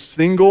when you're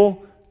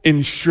single,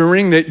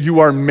 ensuring that you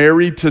are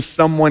married to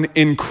someone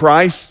in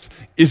Christ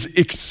is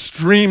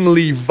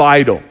extremely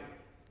vital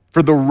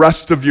for the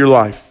rest of your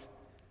life.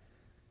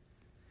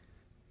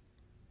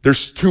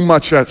 There's too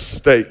much at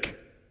stake.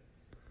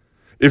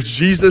 If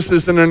Jesus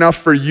isn't enough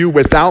for you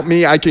without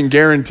me, I can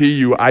guarantee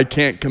you I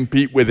can't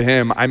compete with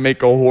him. I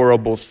make a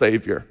horrible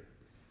savior.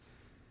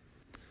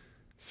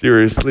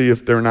 Seriously,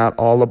 if they're not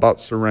all about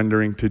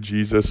surrendering to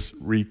Jesus,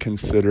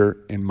 reconsider,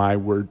 and my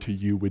word to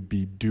you would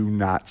be do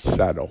not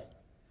settle.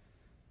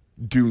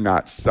 Do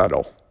not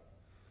settle.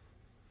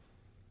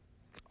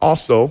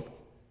 Also,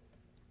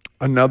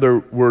 another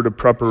word of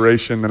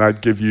preparation that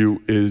I'd give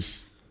you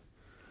is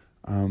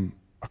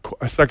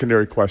a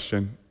secondary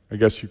question, I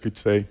guess you could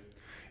say,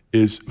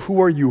 is who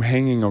are you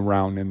hanging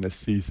around in this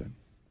season?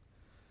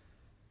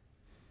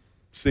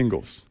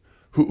 Singles.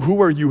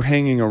 Who are you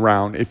hanging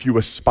around if you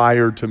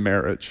aspire to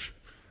marriage?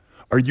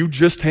 Are you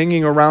just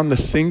hanging around the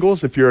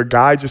singles? If you're a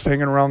guy, just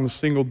hanging around the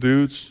single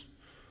dudes?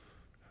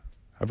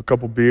 Have a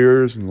couple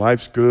beers and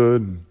life's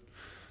good.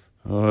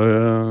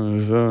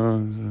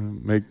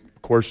 And, make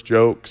coarse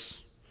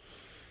jokes.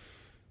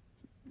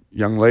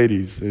 Young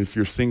ladies, if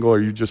you're single, are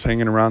you just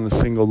hanging around the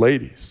single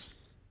ladies?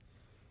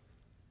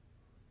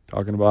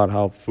 Talking about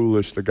how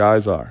foolish the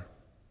guys are.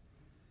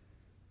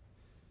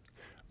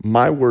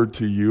 My word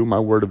to you, my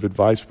word of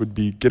advice would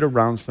be get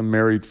around some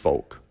married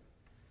folk.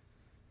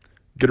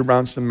 Get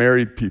around some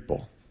married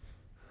people.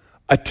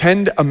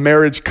 Attend a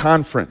marriage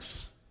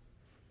conference.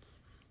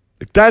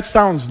 Like, that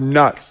sounds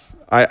nuts.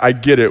 I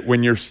get it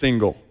when you're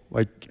single.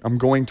 Like, I'm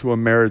going to a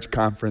marriage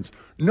conference.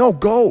 No,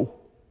 go.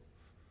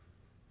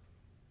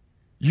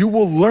 You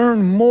will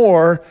learn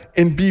more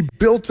and be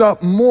built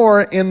up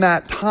more in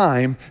that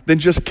time than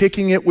just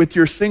kicking it with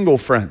your single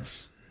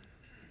friends.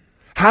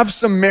 Have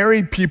some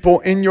married people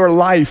in your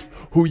life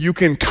who you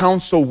can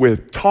counsel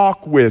with,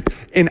 talk with,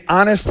 and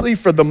honestly,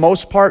 for the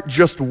most part,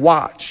 just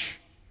watch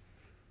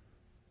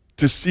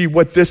to see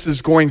what this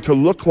is going to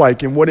look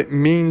like and what it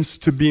means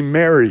to be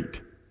married.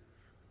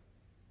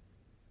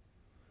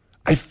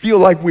 I feel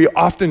like we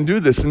often do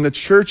this, and the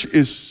church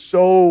is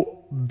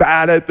so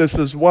bad at this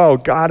as well.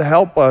 God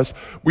help us.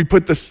 We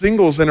put the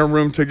singles in a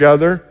room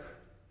together,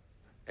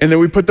 and then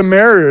we put the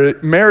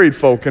married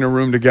folk in a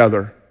room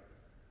together.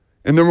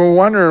 And then we're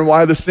wondering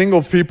why the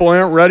single people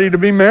aren't ready to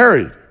be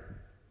married.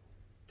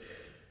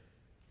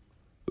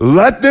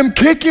 Let them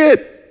kick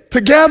it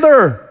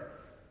together.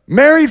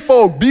 Married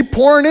folk, be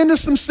pouring into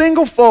some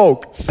single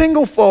folk.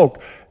 Single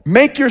folk,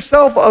 make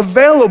yourself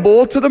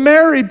available to the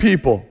married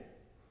people.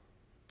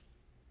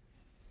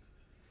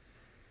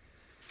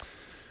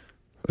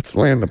 Let's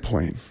land the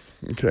plane,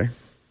 okay?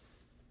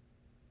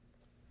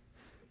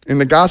 In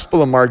the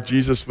Gospel of Mark,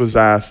 Jesus was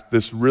asked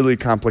this really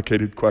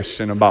complicated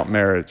question about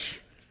marriage.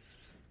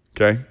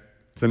 Okay?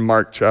 It's in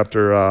Mark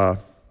chapter, I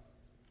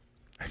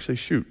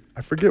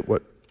forget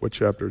what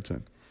chapter it's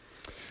in.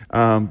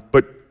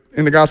 But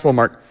in the Gospel of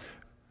Mark,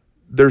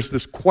 there's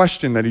this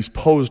question that he's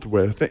posed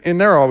with,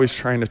 and they're always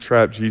trying to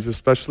trap Jesus,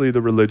 especially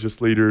the religious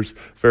leaders,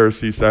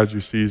 Pharisees,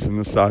 Sadducees, and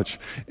the such.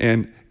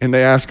 And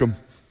they ask him,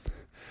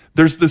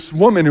 there's this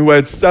woman who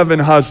had 7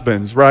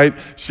 husbands, right?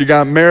 She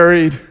got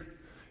married,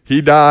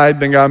 he died,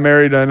 then got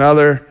married to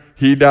another,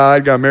 he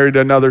died, got married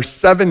to another.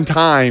 7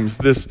 times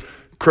this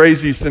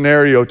crazy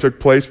scenario took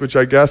place, which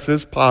I guess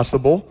is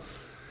possible.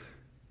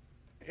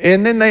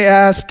 And then they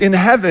ask, in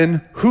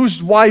heaven,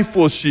 whose wife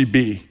will she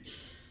be?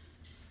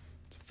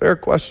 It's a fair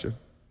question.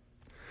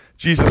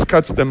 Jesus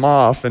cuts them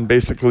off and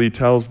basically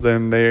tells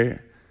them they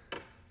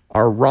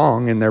are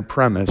wrong in their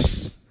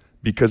premise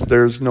because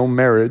there's no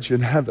marriage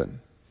in heaven.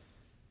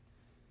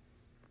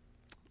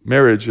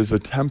 Marriage is a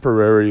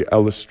temporary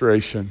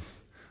illustration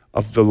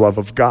of the love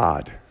of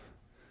God.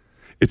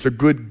 It's a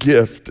good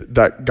gift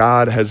that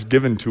God has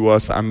given to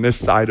us on this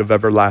side of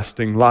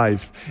everlasting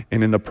life.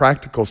 And in the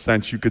practical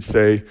sense, you could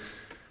say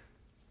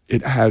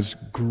it has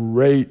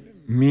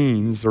great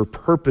means or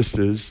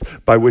purposes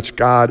by which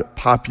God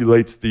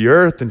populates the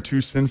earth and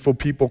 2 sinful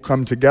people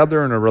come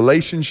together in a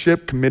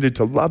relationship committed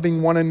to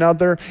loving one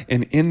another.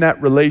 And in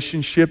that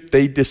relationship,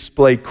 they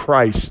display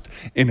Christ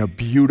in a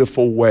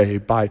beautiful way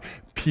by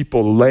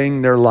people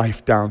laying their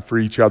life down for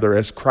each other.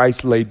 As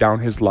Christ laid down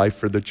his life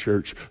for the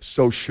church,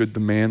 so should the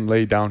man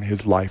lay down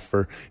his life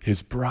for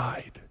his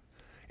bride.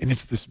 And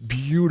it's this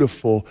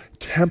beautiful,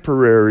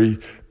 temporary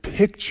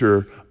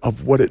picture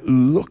of what it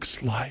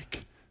looks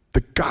like.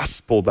 The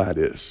gospel, that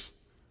is.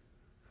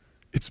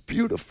 It's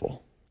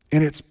beautiful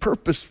and it's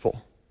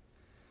purposeful.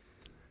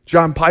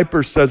 John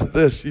Piper says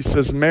this. He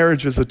says,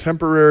 marriage is a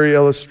temporary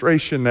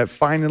illustration that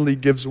finally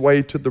gives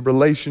way to the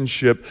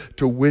relationship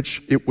to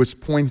which it was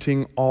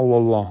pointing all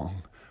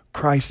along,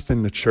 Christ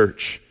and the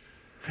church.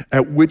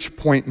 At which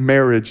point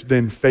marriage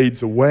then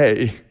fades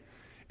away.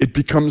 It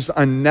becomes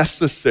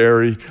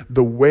unnecessary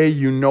the way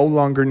you no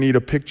longer need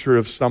a picture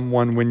of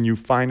someone when you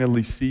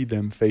finally see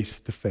them face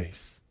to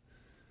face.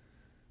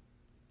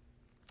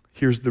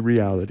 Here's the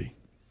reality.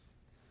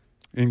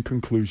 In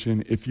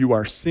conclusion, if you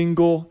are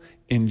single,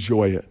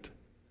 enjoy it.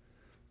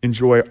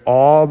 Enjoy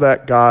all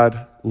that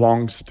God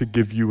longs to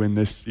give you in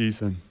this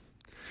season.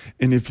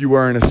 And if you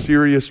are in a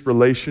serious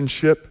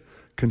relationship,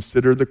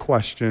 consider the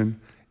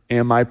question,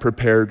 am I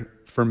prepared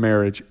for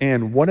marriage?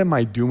 And what am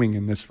I doing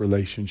in this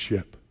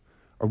relationship?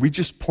 Are we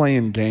just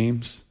playing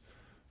games?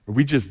 Are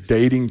we just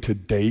dating to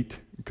date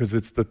because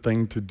it's the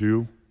thing to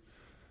do?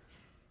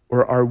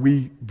 Or are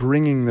we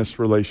bringing this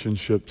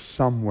relationship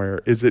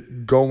somewhere? Is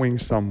it going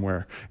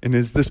somewhere? And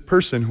is this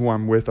person who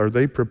I'm with, are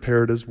they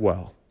prepared as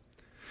well?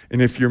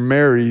 And if you're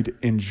married,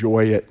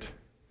 enjoy it.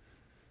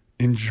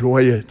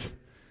 Enjoy it.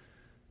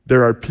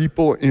 There are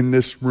people in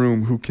this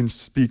room who can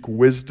speak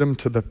wisdom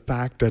to the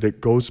fact that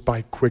it goes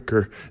by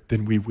quicker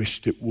than we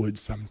wished it would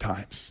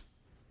sometimes.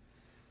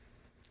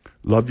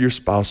 Love your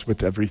spouse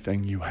with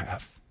everything you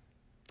have.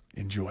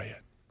 Enjoy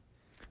it.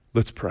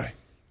 Let's pray.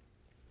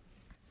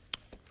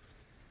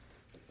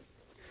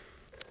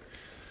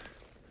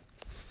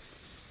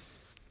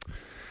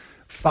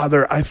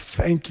 Father, I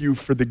thank you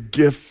for the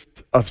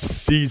gift of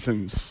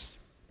seasons.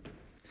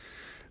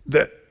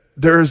 That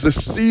there is a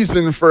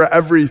season for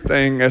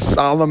everything, as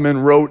Solomon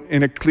wrote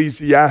in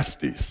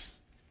Ecclesiastes.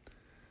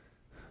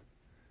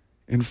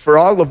 And for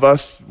all of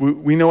us,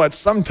 we know at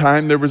some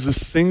time there was a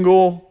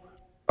season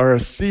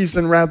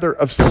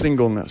of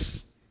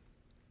singleness.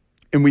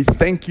 And we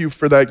thank you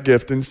for that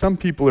gift. And some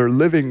people are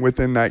living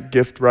within that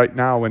gift right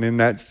now and in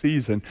that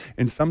season.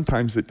 And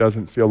sometimes it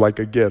doesn't feel like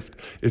a gift.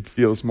 It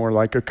feels more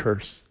like a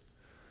curse.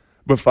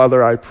 But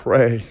Father, I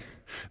pray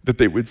that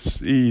they would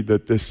see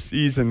that this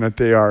season that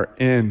they are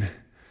in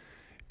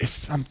is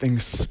something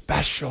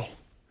special.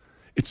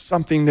 It's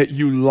something that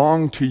you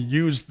long to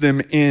use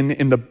them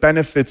in the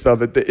benefits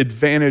of it, the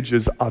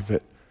advantages of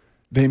it.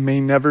 They may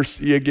never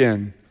see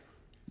again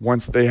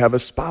once they have a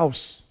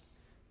spouse.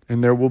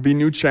 And there will be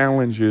new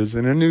challenges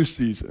in a new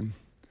season.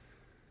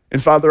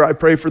 And Father, I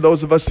pray for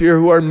those of us here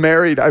who are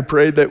married, I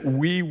pray that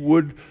we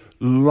would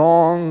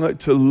long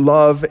to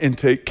love and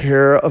take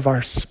care of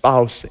our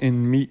spouse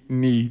and meet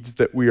needs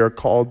that we are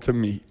called to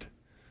meet.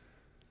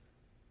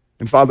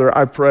 And Father,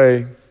 I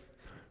pray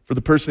for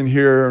the person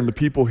here and the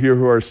people here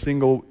who are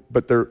single,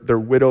 but they're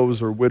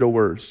widows or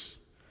widowers,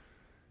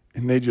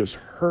 and they just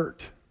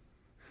hurt.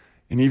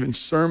 And even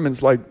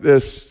sermons like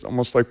this,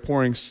 almost like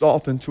pouring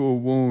salt into a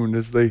wound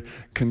as they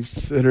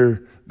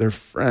consider their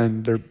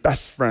friend, their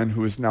best friend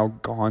who is now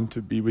gone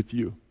to be with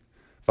you.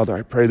 Father,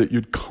 I pray that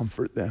you'd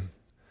comfort them,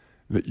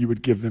 that you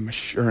would give them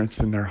assurance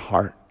in their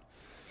heart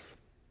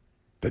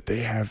that they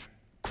have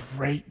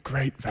great,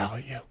 great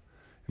value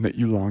and that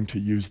you long to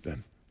use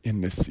them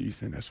in this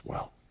season as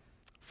well.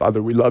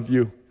 Father, we love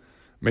you.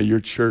 May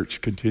your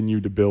church continue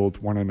to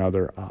build one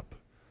another up.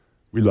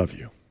 We love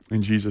you.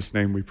 In Jesus'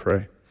 name we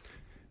pray.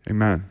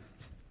 Amen.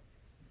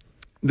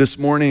 This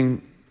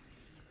morning,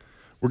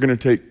 we're going to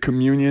take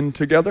communion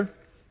together.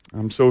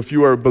 So if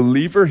you are a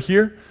believer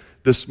here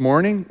this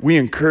morning, we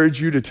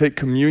encourage you to take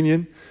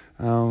communion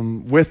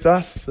with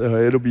us.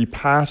 It'll be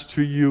passed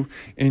to you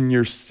in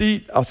your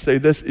seat. I'll say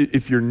this,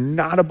 if you're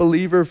not a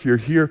believer, if you're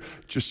here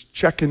just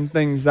checking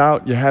things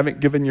out, you haven't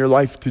given your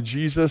life to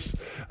Jesus,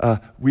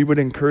 we would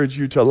encourage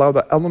you to allow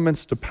the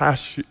elements to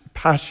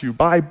pass you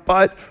by,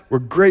 but we're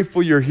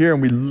grateful you're here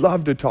and we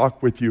love to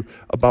talk with you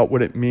about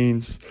what it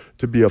means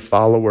to be a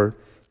follower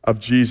of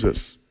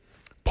Jesus.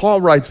 Paul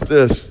writes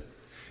this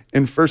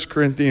in 1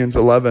 Corinthians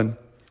 11.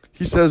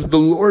 He says, the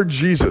Lord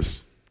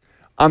Jesus,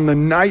 on the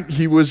night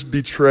he was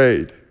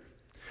betrayed,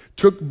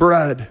 took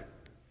bread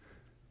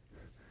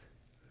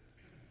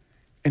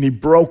and he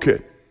broke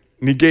it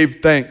and he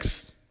gave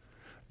thanks,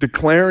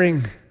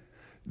 declaring,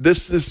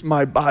 this is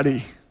my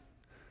body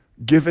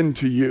given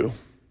to you.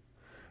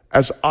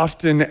 As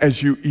often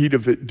as you eat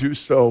of it, do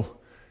so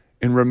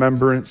in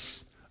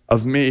remembrance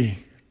of me.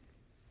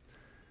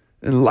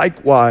 And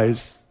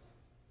likewise,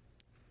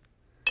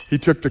 he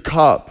took the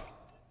cup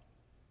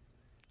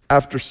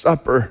after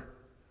supper,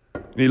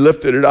 and he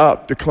lifted it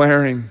up,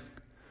 declaring,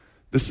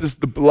 this is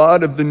the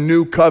blood of the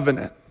new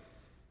covenant.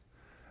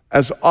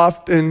 As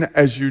often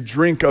as you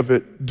drink of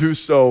it, do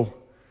so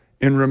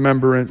in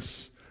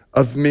remembrance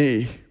of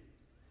me.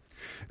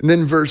 And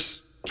then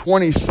verse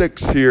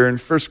 26 here in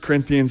 1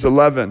 Corinthians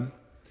 11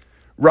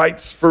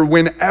 writes, for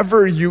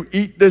whenever you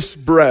eat this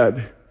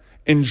bread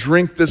and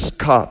drink this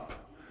cup,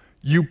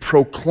 you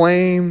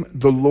proclaim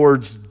the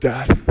Lord's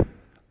death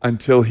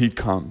until he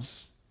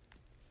comes.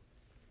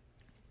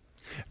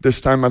 This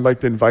time I'd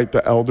like to invite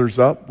the elders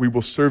up. We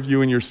will serve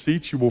you in your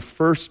seats. You will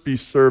first be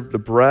served the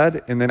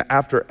bread, and then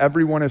after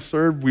everyone is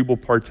served, we will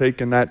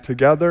partake in that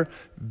together,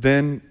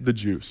 then the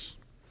juice.